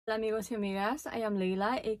Hola amigos y amigas, I am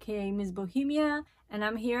Leila, aka Miss Bohemia, and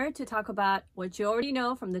I'm here to talk about what you already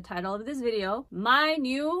know from the title of this video, my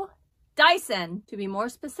new Dyson. To be more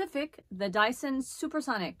specific, the Dyson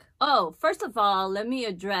Supersonic. Oh, first of all, let me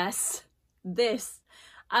address this.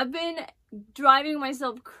 I've been driving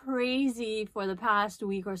myself crazy for the past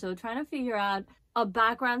week or so trying to figure out a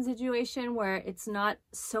background situation where it's not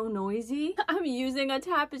so noisy. I'm using a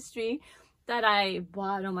tapestry that I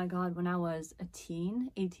bought, oh my god, when I was a teen,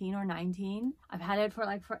 18 or 19. I've had it for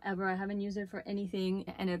like forever. I haven't used it for anything,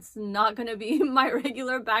 and it's not gonna be my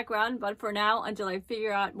regular background, but for now, until I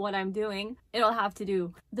figure out what I'm doing, it'll have to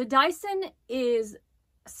do. The Dyson is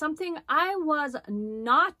something I was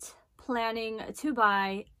not planning to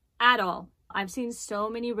buy at all. I've seen so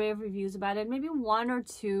many rave reviews about it, maybe one or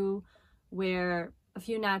two where a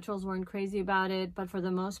few naturals weren't crazy about it, but for the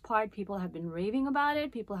most part, people have been raving about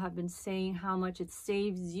it. People have been saying how much it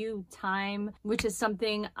saves you time, which is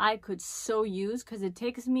something I could so use because it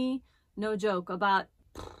takes me, no joke, about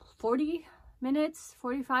 40 minutes,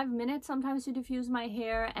 45 minutes sometimes to diffuse my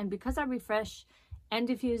hair. And because I refresh and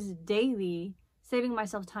diffuse daily, saving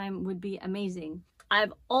myself time would be amazing.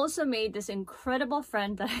 I've also made this incredible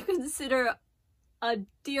friend that I consider a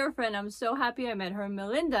dear friend. I'm so happy I met her,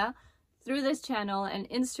 Melinda, through this channel and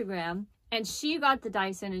Instagram, and she got the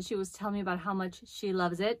Dyson and she was telling me about how much she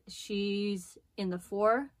loves it. She's in the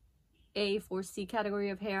 4A, 4C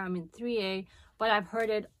category of hair. I'm in 3A, but I've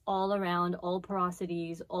heard it all around, all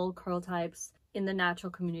porosities, all curl types in the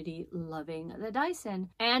natural community loving the Dyson.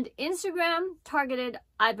 And Instagram targeted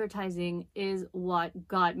advertising is what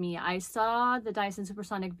got me. I saw the Dyson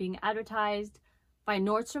Supersonic being advertised by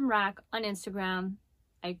Nordstrom Rack on Instagram.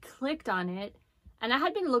 I clicked on it, and I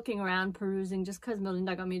had been looking around, perusing, just because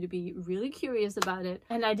Melinda got me to be really curious about it.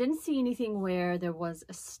 And I didn't see anything where there was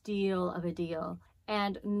a steal of a deal.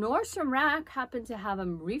 And Nordstrom Rack happened to have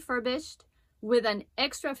them refurbished with an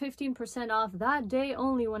extra 15% off that day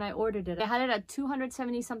only when I ordered it. I had it at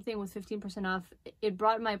 270 something with 15% off. It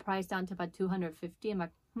brought my price down to about 250. I'm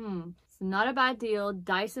like, it's not a bad deal.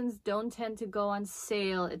 Dysons don't tend to go on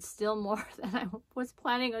sale. It's still more than I was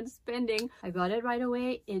planning on spending. I got it right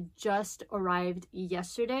away. It just arrived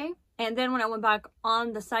yesterday. And then when I went back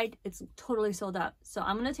on the site, it's totally sold out. So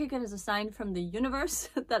I'm gonna take it as a sign from the universe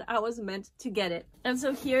that I was meant to get it. And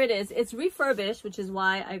so here it is. It's refurbished, which is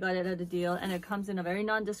why I got it at a deal. And it comes in a very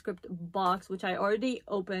nondescript box, which I already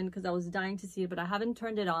opened because I was dying to see it, but I haven't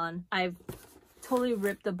turned it on. I've totally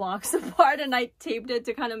ripped the box apart and I taped it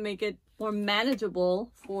to kind of make it more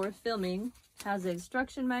manageable for filming. It has the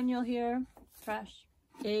instruction manual here. Trash.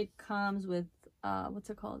 It comes with what's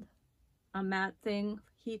it called? A matte thing,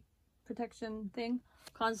 heat protection thing.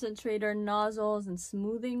 Concentrator nozzles and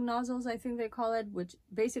smoothing nozzles, I think they call it, which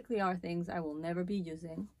basically are things I will never be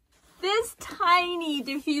using. This tiny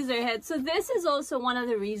diffuser head. So this is also one of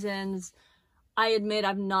the reasons I admit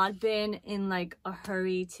I've not been in like a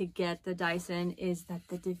hurry to get the Dyson, is that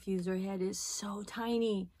the diffuser head is so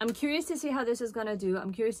tiny. I'm curious to see how this is gonna do.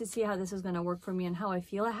 I'm curious to see how this is gonna work for me and how I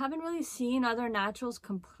feel. I haven't really seen other naturals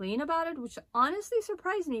complain about it, which honestly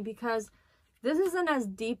surprised me because this isn't as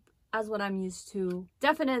deep as what I'm used to.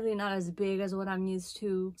 Definitely not as big as what I'm used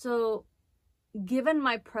to. So given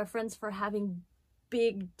my preference for having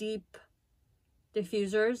big, deep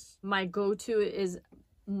diffusers, my go-to is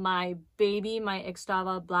my baby, my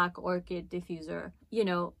Extava Black Orchid diffuser. You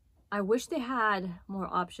know, I wish they had more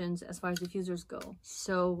options as far as diffusers go.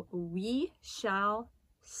 So we shall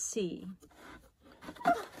see.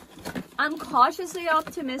 I'm cautiously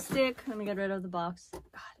optimistic. Let me get rid of the box. God,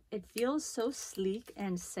 it feels so sleek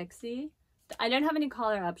and sexy. I don't have any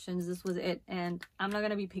color options. This was it. And I'm not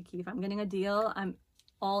gonna be picky. If I'm getting a deal, I'm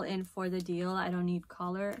all in for the deal. I don't need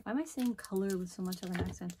color. Why am I saying color with so much of an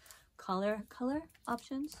accent? Color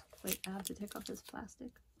options. Wait, I have to take off this plastic.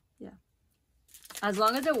 Yeah. As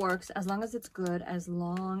long as it works, as long as it's good, as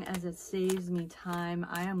long as it saves me time,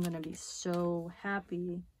 I am gonna be so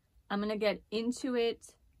happy. I'm gonna get into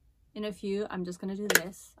it in a few. I'm just gonna do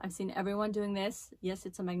this. I've seen everyone doing this. Yes,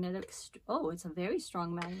 it's a magnetic. Oh, it's a very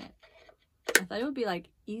strong magnet. I thought it would be like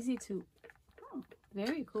easy to. Oh,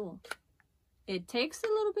 very cool. It takes a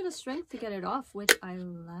little bit of strength to get it off, which I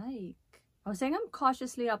like. I was saying I'm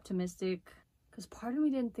cautiously optimistic because part of me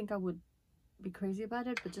didn't think I would be crazy about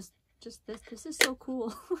it, but just this is so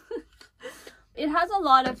cool. It has a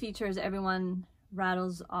lot of features everyone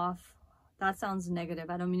rattles off. That sounds negative.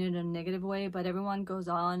 I don't mean it in a negative way, but everyone goes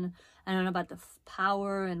on, I don't know, about the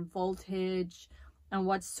power and voltage and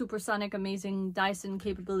what supersonic amazing Dyson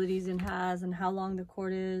capabilities it has and how long the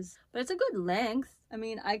cord is. But it's a good length. I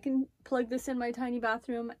mean, I can plug this in my tiny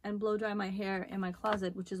bathroom and blow dry my hair in my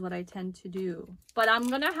closet, which is what I tend to do. But I'm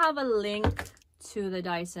gonna have a link to the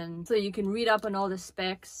Dyson so you can read up on all the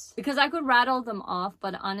specs, because I could rattle them off,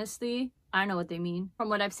 but honestly, I don't know what they mean. From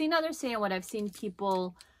what I've seen others say and what I've seen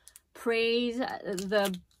people praise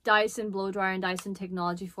the Dyson blow dryer and Dyson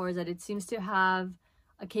technology for, is that it seems to have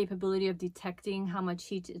a capability of detecting how much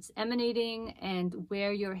heat it's emanating and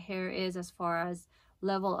where your hair is as far as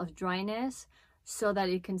level of dryness, so that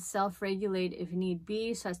it can self-regulate if need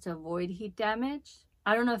be, so as to avoid heat damage.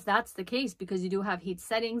 I don't know if that's the case, because you do have heat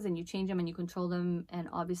settings and you change them and you control them, and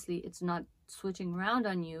obviously it's not switching around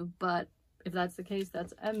on you. But if that's the case,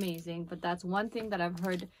 that's amazing. But that's one thing that I've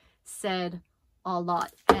heard said a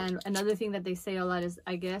lot. And another thing that they say a lot is,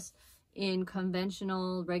 I guess, in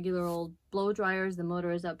conventional regular old blow dryers, the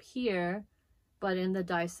motor is up here, but in the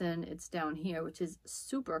Dyson it's down here, which is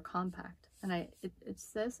super compact. And it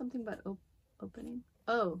says something about opening.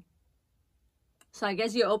 Oh, so I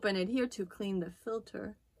guess you open it here to clean the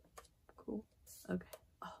filter. Cool. Okay.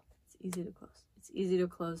 Oh, it's easy to close. It's easy to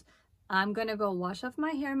close. I'm gonna go wash off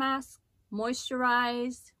my hair mask,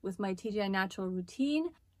 moisturize with my TGI Natural routine,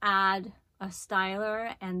 add a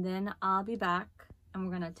styler, and then I'll be back and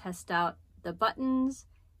we're gonna test out the buttons,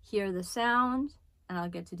 hear the sound, and I'll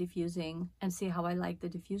get to diffusing and see how I like the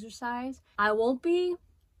diffuser size. I won't be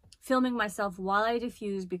filming myself while I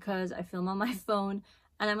diffuse because I film on my phone,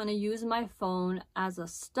 and I'm going to use my phone as a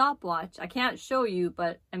stopwatch. I can't show you,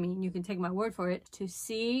 but I mean, you can take my word for it, to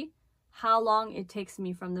see how long it takes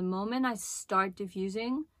me from the moment I start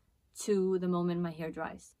diffusing to the moment my hair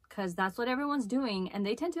dries, because that's what everyone's doing, and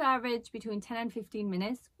they tend to average between 10 and 15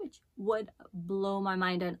 minutes, which would blow my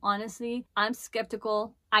mind. And honestly, I'm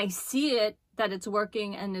skeptical. I see it, that it's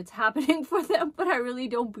working and it's happening for them, but I really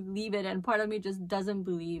don't believe it, and part of me just doesn't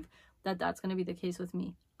believe that that's going to be the case with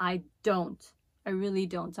me. I really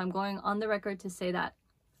don't. So I'm going on the record to say that.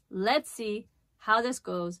 Let's see how this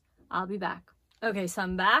goes. I'll be back. Okay, so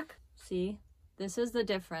I'm back. See, this is the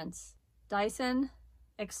difference. Dyson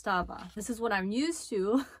Xtava. This is what I'm used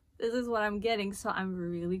to. This is what I'm getting, so I'm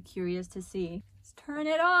really curious to see. Let's turn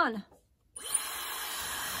it on.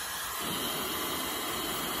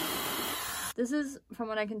 This is, from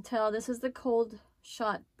what I can tell, this is the cold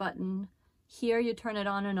shot button. Here you turn it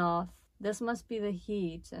on and off. This must be the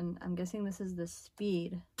heat, and I'm guessing this is the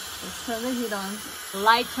speed. Let's turn the heat on. The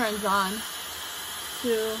light turns on.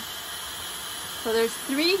 2. So there's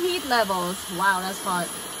 3 heat levels. Wow, that's hot.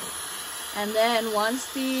 And then 1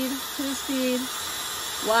 speed, 2 speed.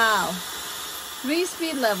 Wow. 3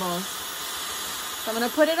 speed levels. So I'm gonna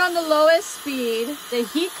put it on the lowest speed. The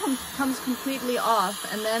heat comes completely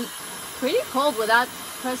off, and then pretty cold without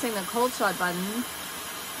pressing the cold shot button.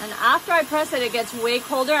 And after I press it, it gets way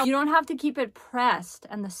colder. You don't have to keep it pressed,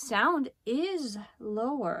 and the sound is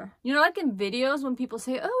lower. You know, like in videos when people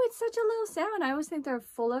say, oh, it's such a low sound, I always think they're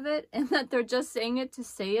full of it and that they're just saying it to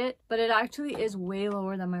say it, but it actually is way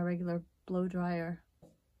lower than my regular blow dryer.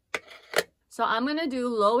 So I'm gonna do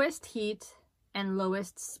lowest heat and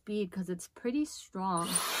lowest speed because it's pretty strong.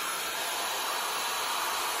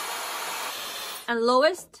 And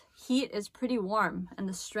lowest heat is pretty warm and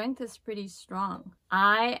the strength is pretty strong.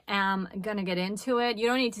 I am gonna get into it. You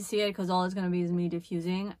don't need to see it because all it's gonna be is me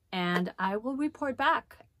diffusing, and I will report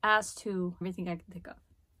back as to everything I can think of.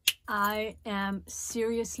 I am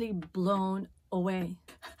seriously blown away.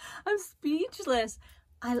 I'm speechless.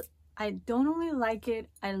 I don't only like it,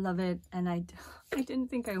 I love it, and I didn't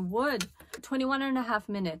think I would. 21.5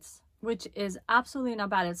 minutes. Which is absolutely not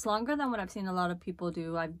bad. It's longer than what I've seen a lot of people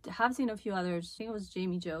do. I have seen a few others. I think it was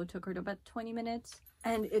Jamie Jo, took her to about 20 minutes.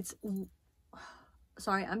 And it's,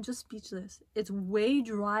 sorry, I'm just speechless. It's way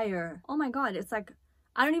drier. Oh my God, it's like,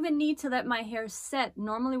 I don't even need to let my hair set.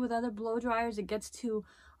 Normally with other blow dryers, it gets to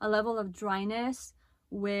a level of dryness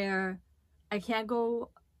where I can't go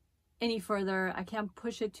any further. I can't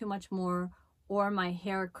push it too much more, or my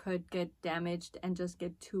hair could get damaged and just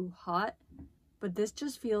get too hot. But this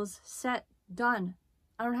just feels set, done.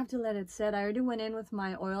 I don't have to let it set. I already went in with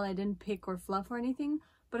my oil. I didn't pick or fluff or anything.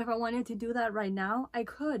 But if I wanted to do that right now, I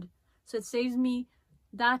could. So it saves me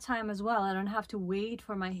that time as well. I don't have to wait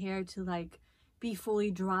for my hair to like be fully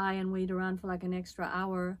dry and wait around for like an extra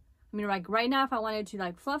hour. I mean, like right now, if I wanted to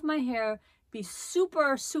like fluff my hair, be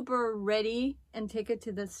super, super ready and take it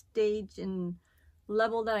to the stage and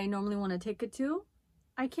level that I normally want to take it to,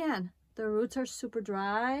 I can. The roots are super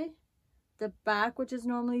dry. The back, which is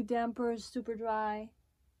normally damper, is super dry.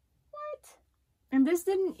 What? And this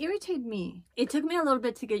didn't irritate me. It took me a little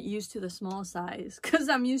bit to get used to the small size because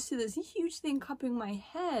I'm used to this huge thing cupping my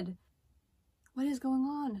head. What is going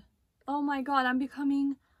on? Oh my god, I'm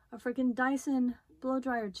becoming a freaking Dyson blow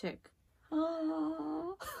dryer chick.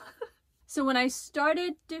 Oh. So when I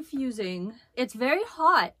started diffusing, it's very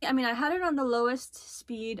hot. I mean, I had it on the lowest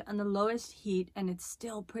speed, on the lowest heat, and it's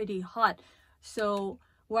still pretty hot. So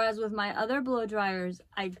whereas with my other blow dryers,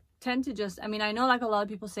 I tend to just, I mean, I know like a lot of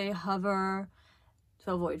people say hover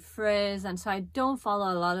to avoid frizz, and so I don't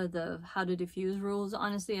follow a lot of the how to diffuse rules.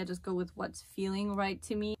 Honestly, I just go with what's feeling right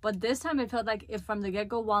to me. But this time it felt like if from the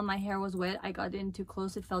get-go while my hair was wet I got in too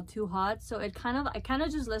close, it felt too hot. So I kind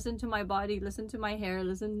of just listened to my body, listened to my hair,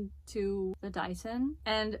 listened to the Dyson,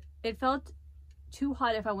 and it felt too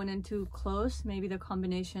hot if I went in too close, maybe the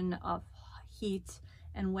combination of heat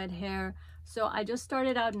and wet hair. So I just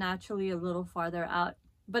started out naturally a little farther out.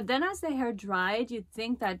 But then as the hair dried, you'd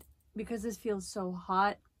think that because this feels so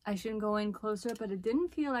hot, I shouldn't go in closer, but it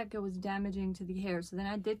didn't feel like it was damaging to the hair. So then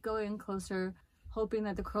I did go in closer, hoping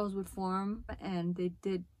that the curls would form, and they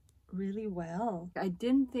did really well. I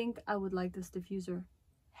didn't think I would like this diffuser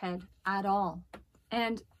head at all.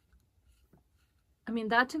 And I mean,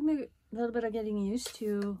 that took me a little bit of getting used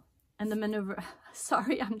to. And the maneuver,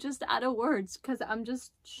 sorry, I'm just out of words because I'm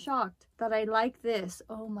just shocked that I like this.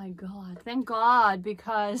 Oh my god, thank god,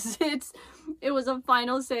 because it was a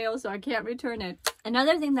final sale, so I can't return it.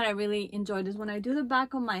 Another thing that I really enjoyed is when I do the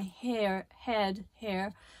back of my hair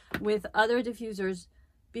with other diffusers,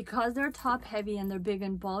 because they're top heavy and they're big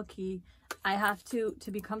and bulky, I have to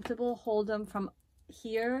be comfortable, hold them from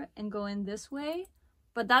here and go in this way.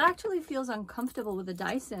 But that actually feels uncomfortable with the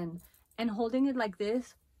Dyson, and holding it like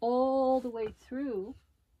this all the way through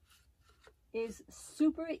is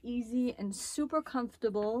super easy and super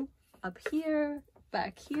comfortable. Up here,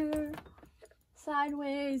 back here,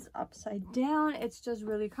 sideways, upside down, it's just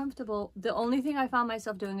really comfortable. The only thing I found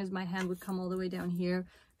myself doing is my hand would come all the way down here,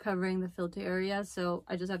 covering the filter area, so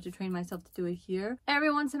I just have to train myself to do it here.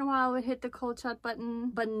 Every once in a while I would hit the cold shut button,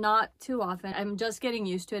 but not too often. I'm just getting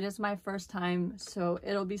used to it. It's my first time, so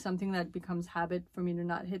it'll be something that becomes habit for me to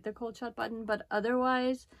not hit the cold shut button. But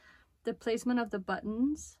otherwise, the placement of the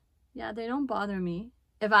buttons, yeah, they don't bother me.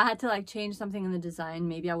 If I had to like change something in the design,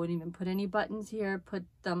 maybe I wouldn't even put any buttons here, put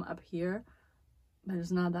them up here, but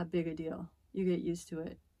it's not that big a deal. You get used to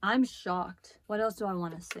it. I'm shocked. What else do I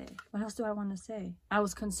want to say? What else do I want to say? I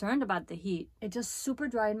was concerned about the heat. It just super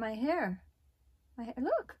dried my hair. My hair,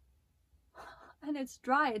 look. And it's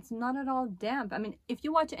dry. It's not at all damp. I mean, if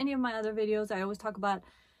you watch any of my other videos, I always talk about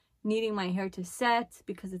needing my hair to set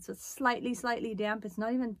because it's a slightly damp. It's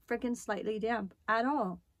not even freaking slightly damp at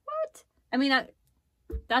all. What? I mean,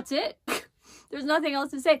 that's it. There's nothing else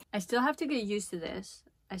to say. I still have to get used to this.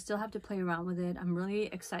 I still have to play around with it. I'm really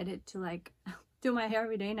excited to like do my hair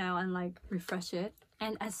every day now and like refresh it.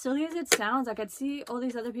 And as silly as it sounds, I could see all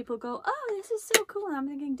these other people go, oh, this is so cool. And I'm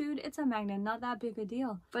thinking, dude, it's a magnet, not that big a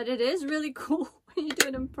deal. But it is really cool when you do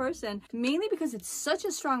it in person, mainly because it's such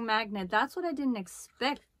a strong magnet. That's what I didn't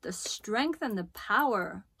expect, the strength and the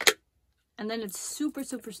power. And then it's super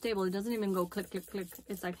stable. It doesn't even go click, click, click.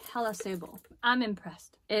 It's like hella stable. I'm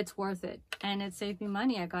impressed. It's worth it. And it saved me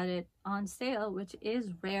money. I got it on sale, which is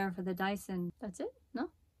rare for the Dyson. That's it? No?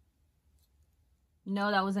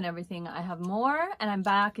 No, that wasn't everything. I have more and I'm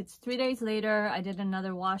back. It's 3 days later. I did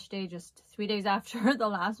another wash day just 3 days after the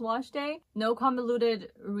last wash day. No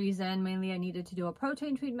convoluted reason. Mainly I needed to do a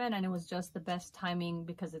protein treatment and it was just the best timing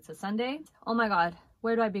because it's a Sunday. Oh my God,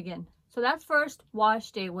 where do I begin? So that first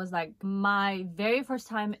wash day was like my very first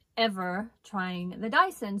time ever trying the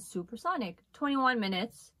Dyson Supersonic. 21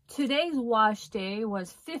 minutes. Today's wash day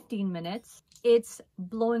was 15 minutes. It's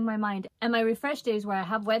blowing my mind. And my refresh days where I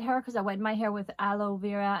have wet hair because I wet my hair with aloe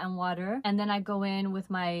vera and water. And then I go in with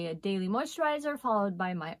my daily moisturizer followed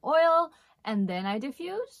by my oil. And then I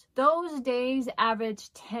diffuse. Those days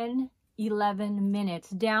average 10, 11 minutes,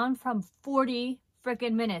 down from 40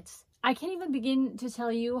 freaking minutes. I can't even begin to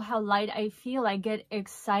tell you how light I feel. I get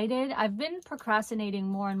excited. I've been procrastinating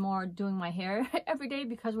more and more doing my hair every day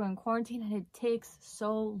because we're in quarantine and it takes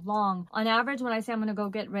so long. On average, when I say I'm gonna go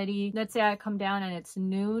get ready, let's say I come down and it's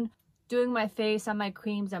noon, doing my face and my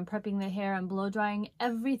creams and prepping the hair and blow drying,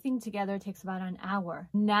 everything together takes about an hour.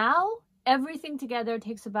 Now, everything together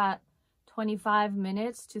takes about 25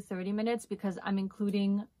 minutes to 30 minutes because I'm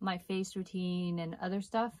including my face routine and other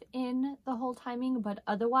stuff in the whole timing. But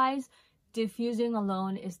otherwise, diffusing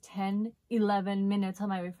alone is 10, 11 minutes on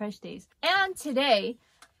my refresh days. And today,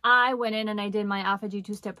 I went in and I did my Alpha G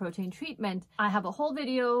 2-step protein treatment. I have a whole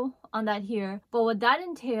video on that here. But what that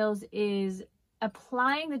entails is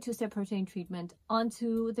applying the two-step protein treatment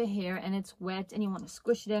onto the hair and it's wet and you want to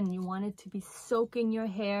squish it in and you want it to be soaking your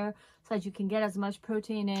hair so that you can get as much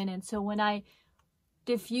protein in. And so when I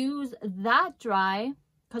diffuse that dry,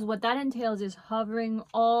 because what that entails is hovering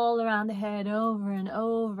all around the head over and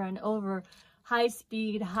over and over, high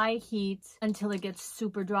speed, high heat, until it gets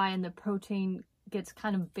super dry and the protein gets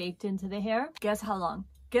kind of baked into the hair. Guess how long?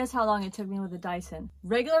 Guess how long it took me with the Dyson?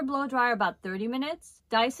 Regular blow dryer, about 30 minutes.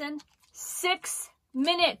 Dyson, 6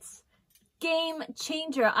 minutes. Game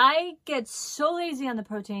changer. I get so lazy on the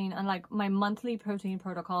protein, on like my monthly protein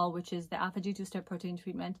protocol, which is the AlphaG two-step protein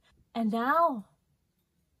treatment. And now,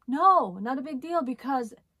 no, not a big deal,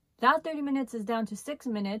 because that 30 minutes is down to 6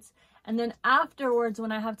 minutes. And then afterwards,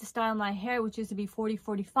 when I have to style my hair, which used to be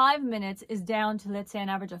 45 minutes, is down to, let's say, an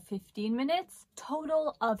average of 15 minutes.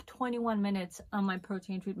 Total of 21 minutes on my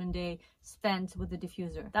protein treatment day spent with the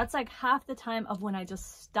diffuser. That's like half the time of when I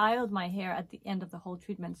just styled my hair at the end of the whole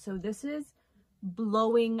treatment. So this is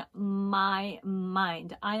blowing my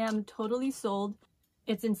mind. I am totally sold.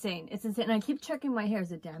 It's insane. It's insane. And I keep checking my hair.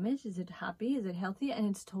 Is it damaged? Is it happy? Is it healthy? And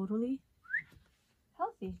it's totally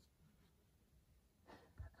healthy.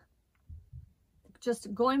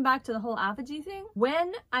 Just going back to the whole AlphaG thing,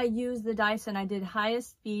 when I use the Dyson, I did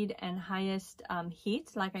highest speed and highest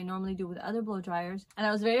heat, like I normally do with other blow dryers. And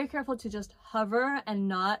I was very careful to just hover and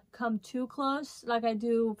not come too close, like I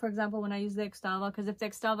do, for example, when I use the Extava, because if the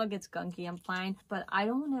Extava gets gunky, I'm fine. But I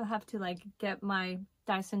don't want to have to like get my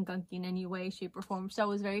Dyson gunky in any way, shape, or form. So I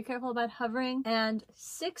was very careful about hovering. And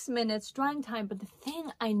 6 minutes drying time. But the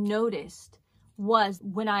thing I noticed was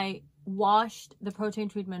when I washed the protein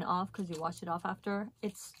treatment off, because you wash it off after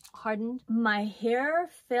it's hardened, my hair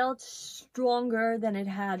felt stronger than it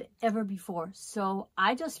had ever before. So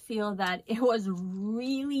I just feel that it was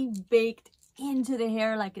really baked into the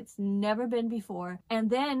hair like it's never been before. And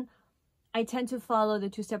then I tend to follow the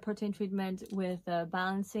two-step protein treatment with a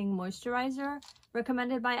balancing moisturizer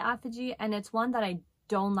recommended by AlphaG, and it's one that I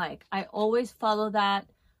don't like. I always follow that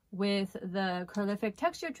with the Curlific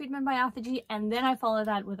texture treatment by AlphaG, and then I follow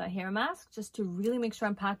that with a hair mask just to really make sure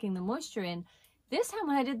I'm packing the moisture in. This time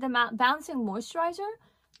when I did the balancing moisturizer,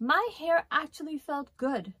 my hair actually felt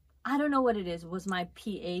good. I don't know what it is. Was my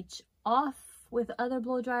pH off with other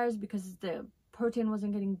blow dryers because the protein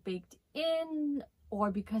wasn't getting baked in,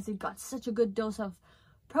 or because it got such a good dose of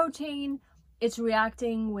protein, it's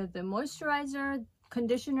reacting with the moisturizer,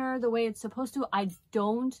 conditioner the way it's supposed to? I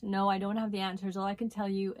don't know. I don't have the answers. All I can tell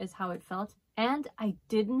you is how it felt, and I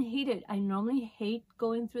didn't hate it. I normally hate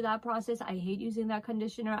going through that process. I hate using that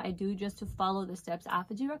conditioner. I do just to follow the steps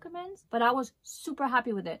AlphaG recommends, but I was super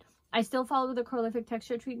happy with it. I still followed the Curlific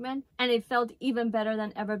texture treatment and it felt even better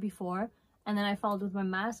than ever before. And then I followed with my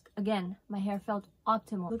mask. Again, my hair felt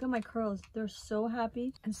optimal. Look at my curls. They're so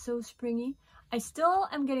happy and so springy. I still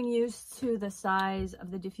am getting used to the size of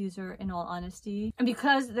the diffuser, in all honesty. And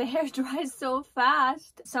because the hair dries so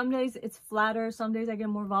fast, some days it's flatter, some days I get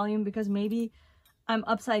more volume because maybe I'm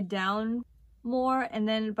upside down more, and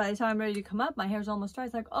then by the time I'm ready to come up, my hair's almost dry.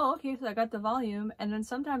 It's like, oh, okay, so I got the volume. And then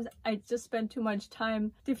sometimes I just spend too much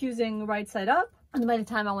time diffusing right side up. And by the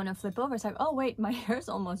time I want to flip over, it's like, oh wait, my hair's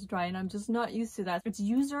almost dry, and I'm just not used to that. It's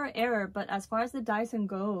user error, but as far as the Dyson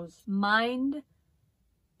goes, mind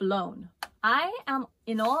blown. I am,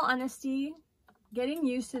 in all honesty, getting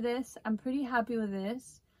used to this. I'm pretty happy with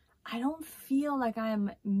this. I don't feel like I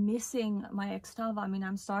am missing my Extava. I mean,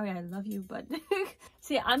 I'm sorry, I love you, but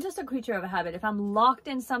see, I'm just a creature of a habit. If I'm locked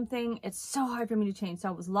in something, it's so hard for me to change. So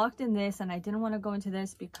I was locked in this and I didn't want to go into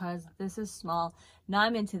this because this is small. Now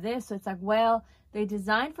I'm into this. So it's like, well, they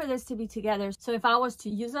designed for this to be together. So if I was to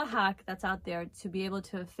use a hack that's out there to be able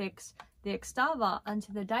to fix the Extava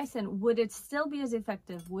onto the Dyson, would it still be as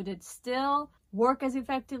effective? Would it still work as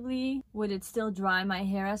effectively? Would it still dry my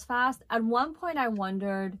hair as fast? At one point I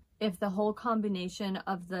wondered if the whole combination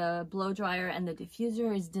of the blow dryer and the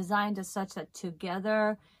diffuser is designed as such that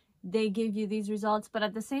together they give you these results. But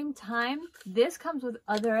at the same time, this comes with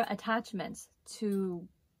other attachments to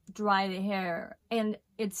dry the hair, and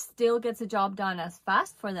it still gets the job done as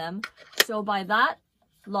fast for them. So by that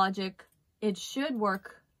logic, it should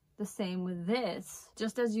work the same with this,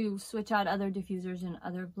 just as you switch out other diffusers and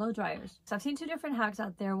other blow dryers. So I've seen two different hacks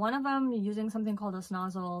out there. One of them using something called a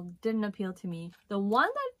snozzle didn't appeal to me. The one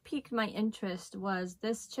that piqued my interest was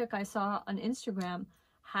this chick I saw on Instagram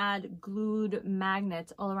had glued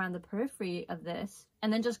magnets all around the periphery of this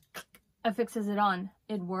and then just affixes it on.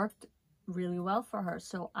 It worked really well for her.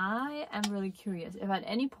 So I am really curious. If at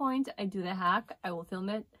any point I do the hack, I will film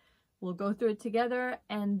it. We'll go through it together,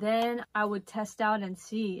 and then I would test out and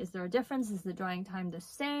see, is there a difference? Is the drying time the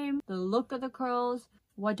same? The look of the curls?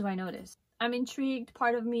 What do I notice? I'm intrigued.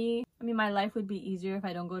 Part of me, I mean, my life would be easier if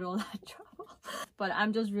I don't go to all that trouble, but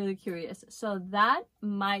I'm just really curious. So that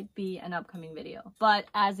might be an upcoming video. But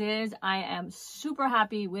as is, I am super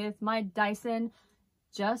happy with my Dyson,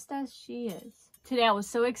 just as she is. Today I was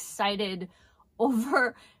so excited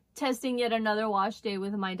over testing yet another wash day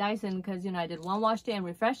with my Dyson because, you know, I did one wash day and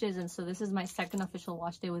refreshes, and so this is my second official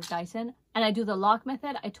wash day with Dyson. And I do the lock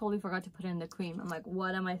method. I totally forgot to put in the cream. I'm like,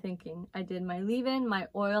 what am I thinking? I did my leave-in, my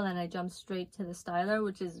oil, and I jumped straight to the styler,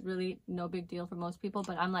 which is really no big deal for most people,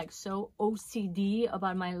 but I'm like so OCD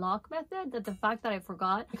about my lock method that the fact that I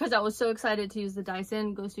forgot because I was so excited to use the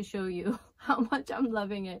Dyson goes to show you how much I'm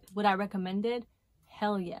loving it. Would I recommend it?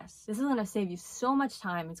 Hell yes. This is gonna save you so much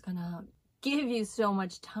time. It's gonna give you so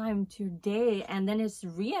much time to your day, and then it's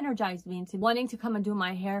re-energized me into wanting to come and do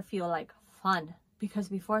my hair feel like fun, because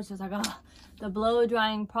before it's just like, oh, the blow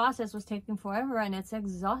drying process was taking forever and it's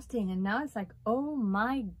exhausting, and now it's like, oh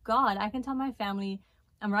my god, I can tell my family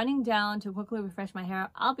I'm running down to quickly refresh my hair.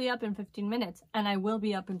 I'll be up in 15 minutes, and I will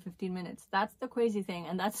be up in 15 minutes. That's the crazy thing,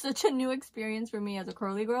 and that's such a new experience for me as a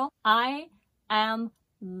curly girl. I am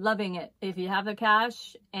loving it. If you have the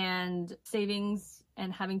cash and savings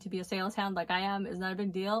and having to be a sales hound like I am is not a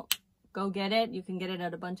big deal, go get it. You can get it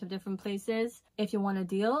at a bunch of different places. If you want a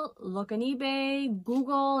deal, look on eBay,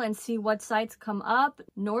 Google, and see what sites come up.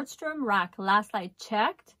 Nordstrom Rack, last I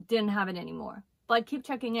checked, didn't have it anymore. But keep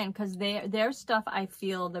checking in because their stuff, I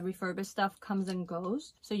feel the refurbished stuff comes and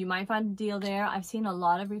goes. So you might find a deal there. I've seen a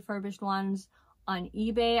lot of refurbished ones on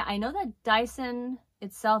eBay. I know that Dyson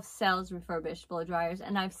itself sells refurbished blow dryers,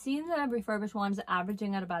 and I've seen the refurbished ones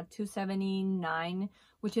averaging at about $279,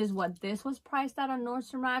 which is what this was priced at on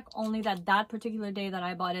Nordstrom Rack, only that particular day that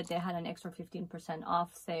I bought it, they had an extra 15%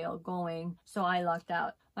 off sale going, so I lucked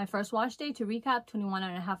out. My first wash day, to recap,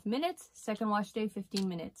 21.5 minutes. Second wash day, 15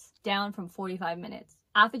 minutes, down from 45 minutes.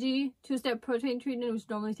 Apogee 2-step protein treatment, which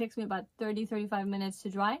normally takes me about 30-35 minutes to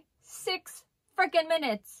dry, 6 freaking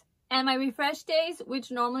minutes. And my refresh days,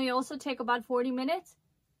 which normally also take about 40 minutes,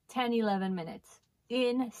 10-11 minutes.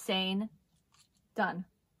 Insane. Done.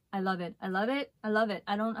 I love it. I love it. I love it.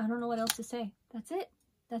 I don't know what else to say. That's it.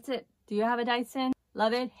 That's it. Do you have a Dyson?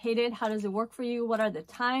 Love it? Hate it? How does it work for you? What are the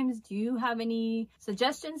times? Do you have any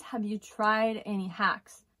suggestions? Have you tried any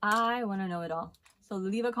hacks? I want to know it all. So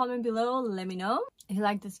leave a comment below. Let me know. If you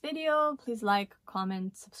like this video, please like,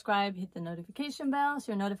 comment, subscribe, hit the notification bell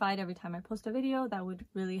so you're notified every time I post a video. That would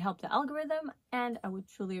really help the algorithm, and I would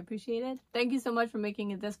truly appreciate it. Thank you so much for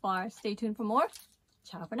making it this far. Stay tuned for more.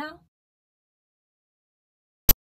 Ciao for now.